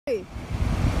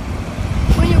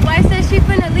When your wife says she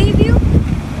finna leave you?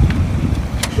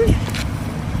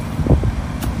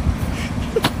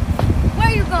 Where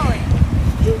are you going?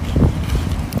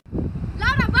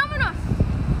 Laura, vámonos.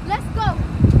 Let's go.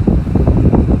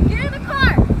 Get in the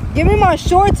car. Give me my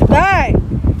shorts back.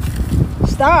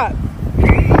 Stop.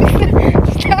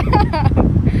 Stop.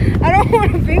 I don't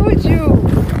want to be with you.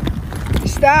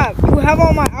 Stop. You have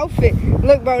on my outfit.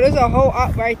 Look, bro, there's a whole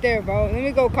op right there, bro. Let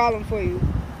me go call him for you.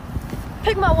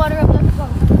 Pick my water up. Let's go.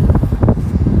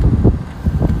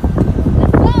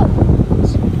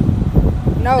 Let's go.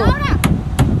 No. Laura.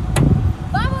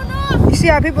 Vámonos. You see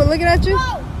how people are looking at you? Go.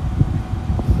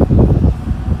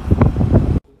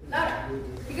 Laura,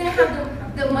 you're going to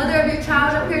have the mother of your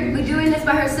child up here be doing this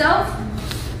by herself?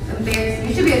 Embarrassing.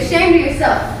 You should be ashamed of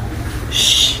yourself.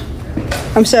 Shh.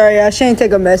 I'm sorry, y'all. She ain't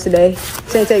take a mess today.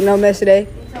 She ain't take no mess today.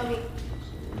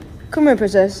 Come here,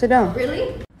 princess. Sit down.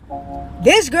 Really?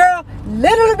 This girl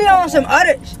literally be on some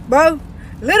others, bro.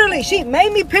 Literally, she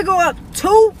made me pick her up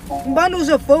 2 bundles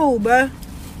of food, bro.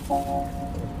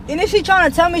 And then she trying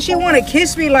to tell me she want to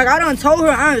kiss me like I done told her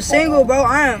I'm single, bro.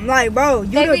 I am like, bro.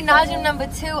 Baby Najim number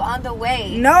 2 on the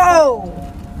way. No.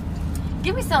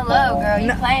 Give me some love, girl.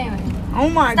 You playing with me. Oh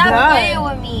my Stop God. Stop playing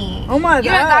with me. Oh my God.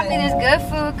 You done got me this good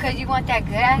food because you want that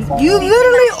good ass food. You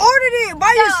literally ordered it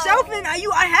by yourself and I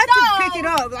had to pick it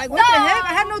up. Like, what the heck?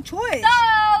 I had no choice.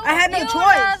 I had no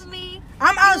choice. Love me.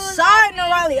 I'm outside,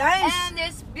 narally. And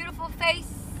this beautiful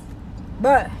face.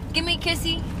 Bruh. Give me a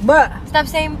kissy. Bruh. Stop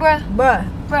saying bruh. Bruh.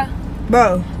 Bruh.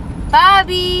 Bro.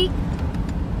 Bobby.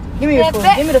 Give me your food.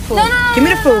 Give me the food. No, Give me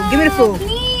the food. Give me the food.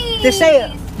 Please. Just say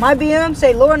it. My BM,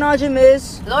 say Laura Najim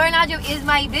is. Laura Najim is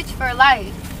my bitch for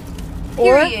life.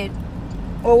 Period.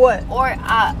 Or what? Or,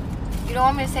 you don't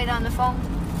want me to say that on the phone?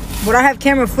 But I have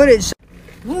camera footage.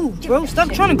 Ooh, bro, stop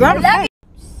trying to grab the phone.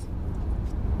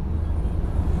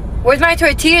 Where's my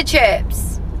tortilla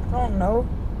chips? I don't know.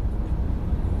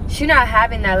 She not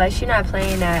having that. Like, she not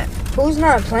playing that. Who's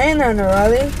not playing that,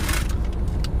 narally?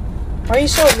 Why are you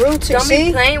so rude to Don't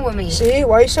be playing with me. See?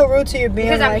 Why are you so rude to your being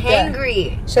because I'm like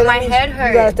hangry. That? So my head hurts.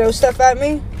 You gotta throw stuff at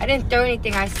me? I didn't throw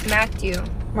anything. I smacked you.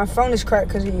 My phone is cracked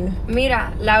because of you.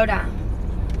 Mira, Laura.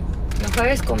 No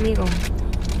juegues conmigo.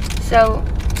 So,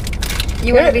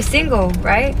 you want to be single,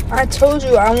 right? I told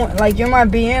you I want, like, you're my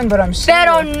BM, but I'm single.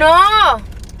 Pero no.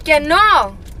 Que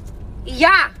no.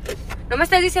 Ya. No me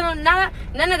estás diciendo nada.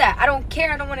 None of that. I don't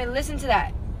care. I don't want to listen to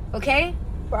that. Okay?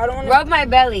 But I don't want to. Rub my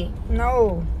belly.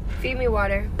 No. Feed me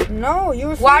water. No, you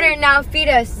were feeding. Water now. Feed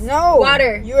us. No.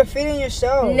 Water. You were feeding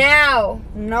yourself. Now.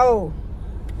 No.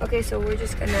 Okay, so we're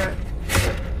just gonna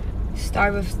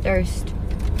starve of thirst.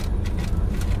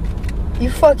 You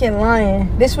fucking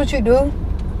lying. This what you do?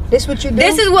 This what you do?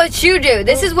 This is what you do.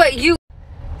 This is what you.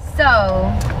 So,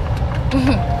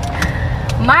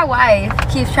 my wife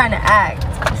keeps trying to act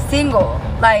single,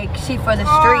 like she for the streets.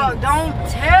 Oh, don't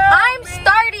tell I'm me.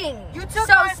 starting. You took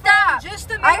so my stop. Just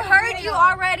to make I a heard video. you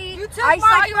already. You took I my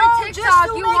saw you on phone TikTok. just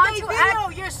to You make want a to video.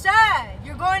 act. You're sad.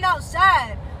 You're going out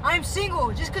sad. I'm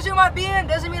single. Just because you're my BM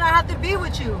doesn't mean I have to be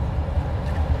with you.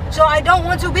 So I don't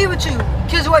want to be with you.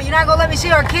 Because what, you're not going to let me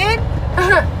see our kid?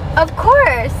 Of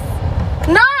course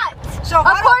not. So of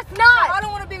course not. So I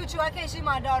don't want to be with you. I can't see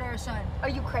my daughter or son. Are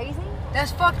you crazy?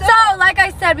 That's fucked up. So, like I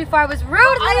said before, I was rudely.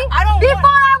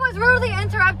 I was rudely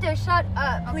interrupted. Shut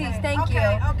up, please. Okay, Thank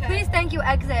okay, you. okay. Please, thank you.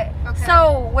 Exit. Okay.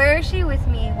 So, where is she with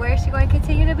me? Where is she going to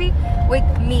continue to be with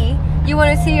me? You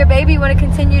want to see your baby? You want to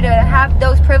continue to have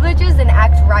those privileges? Then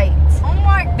act right. Oh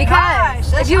my gosh.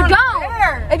 Because if you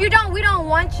unfair. don't, we don't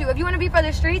want you. If you want to be for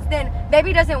the streets, then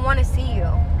baby doesn't want to see you.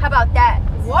 How about that?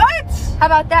 What? How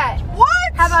about that? What?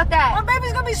 How about that? My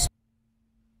baby's gonna be.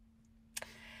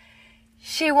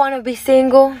 She want to be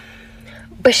single,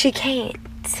 but she can't.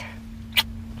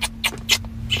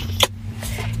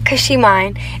 Cause she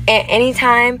mine. And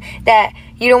anytime that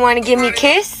you don't want to give me a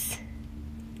kiss,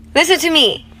 listen to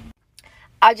me.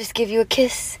 I'll just give you a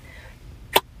kiss.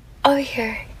 Over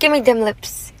here. Give me them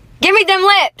lips. Give me them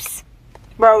lips.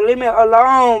 Bro, leave me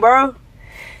alone, bro.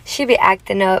 She be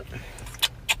acting up.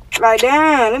 Like,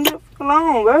 damn, leave me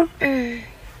alone, bro.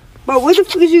 Bro, what the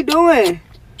fuck is you doing?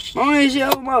 Bro.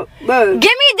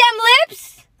 Give me them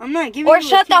lips. I'm not giving or you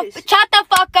shut a kiss. the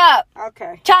fuck up.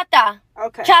 Okay. Chata.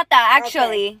 Okay. Chata,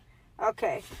 actually.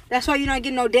 Okay. That's why you're not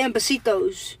getting no damn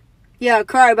besitos. Yeah, I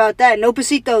cry about that. No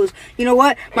besitos. You know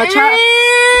what? My child.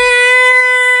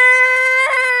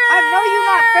 I know you're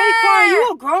not fake crying.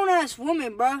 You a grown ass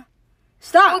woman, bro.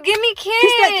 Stop. Well, give me kiss.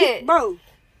 Kiss that kid, bro.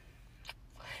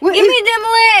 Give me them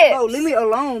lips. Bro, leave me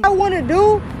alone. What I want to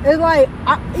do is like,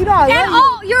 I love you.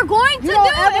 All you're going to do,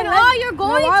 and all you're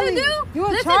going to do, You're a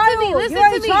listen child. to me, listen You're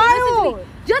to a me, child. listen to me.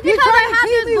 Just You're because trying I to have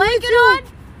keep this me with blanket you. on,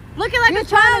 looking like You're a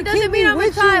trying child to doesn't keep mean me I'm a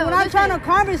with you child. when I'm trying to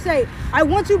conversate. I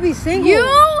want to be single.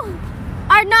 You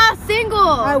are not single.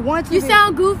 I want to You be.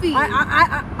 sound goofy.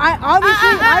 I obviously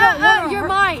I don't want to. You're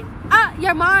mine.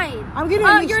 You're mine. I'm getting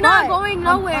a new You're spot. not going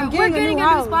nowhere. I'm We're getting a new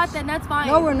house. spot then. That's fine.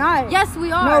 No, we're not. Yes,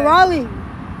 we are. No, Raleigh.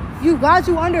 You got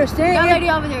to understand. That lady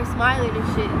over there smiling and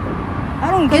shit. I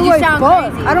don't give you a sound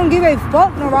fuck. crazy. I don't give a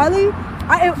fuck, no, Riley.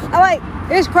 I like,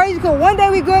 it's crazy because one day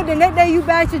we good, the next day you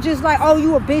back to just like, oh,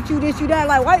 you a bitch, you this, you that.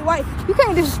 Like, white. You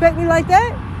can't disrespect me like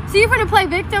that. So you're gonna play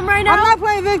victim right now? I'm not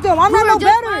playing victim. I'm You not were no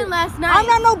just better. fine last night. I'm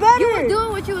not no better. You were doing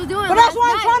what you was doing But last that's why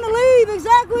I'm night. trying to leave,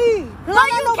 exactly. 'Cause But I'm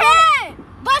you not no better. can!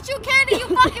 But you can and you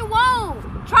fucking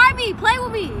won't. Try me. Play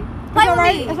with me. Play It's all with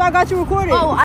right. me. That's why I got you recorded. Oh,